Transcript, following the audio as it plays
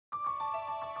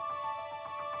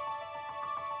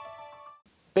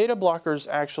Beta blockers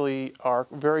actually are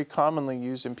very commonly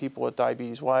used in people with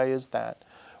diabetes. Why is that?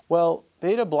 Well,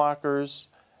 beta blockers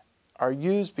are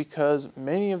used because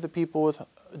many of the people with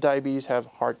diabetes have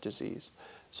heart disease.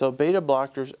 So beta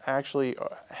blockers actually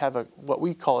have what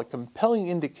we call a compelling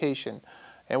indication.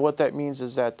 And what that means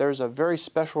is that there's a very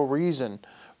special reason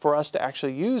for us to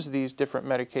actually use these different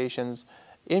medications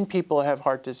in people that have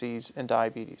heart disease and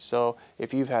diabetes. So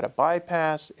if you've had a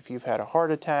bypass, if you've had a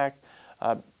heart attack,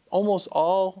 almost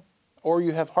all, or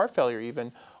you have heart failure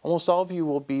even, almost all of you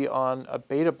will be on a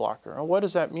beta blocker. And what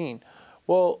does that mean?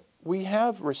 Well, we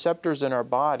have receptors in our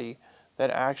body that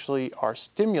actually are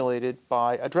stimulated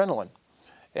by adrenaline.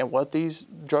 And what these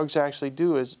drugs actually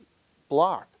do is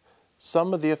block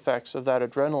some of the effects of that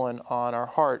adrenaline on our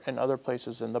heart and other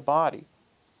places in the body.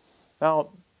 Now,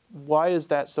 why is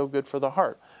that so good for the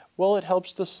heart? Well, it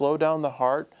helps to slow down the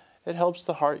heart. It helps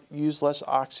the heart use less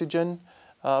oxygen.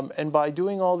 And by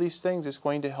doing all these things, it's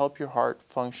going to help your heart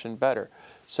function better.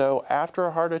 So after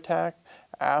a heart attack,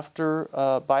 after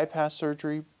bypass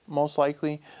surgery, most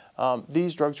likely,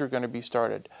 these drugs are going to be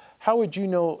started. How would you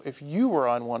know if you were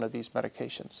on one of these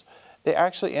medications? They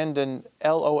actually end in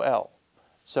LOL.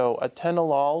 So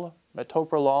atenolol,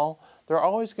 metoprolol, they're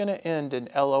always going to end in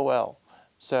LOL.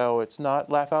 So it's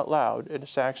not laugh out loud,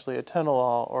 it's actually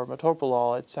atenolol or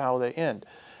metoprolol, it's how they end.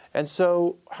 And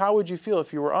so how would you feel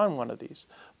if you were on one of these?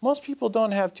 Most people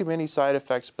don't have too many side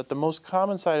effects, but the most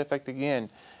common side effect, again,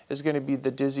 is going to be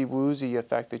the dizzy-woozy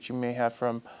effect that you may have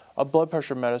from a blood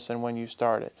pressure medicine when you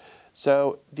start it.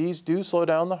 So these do slow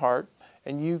down the heart,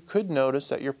 and you could notice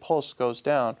that your pulse goes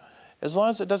down. As long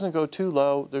as it doesn't go too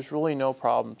low, there's really no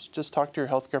problems. Just talk to your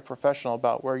healthcare professional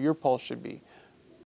about where your pulse should be.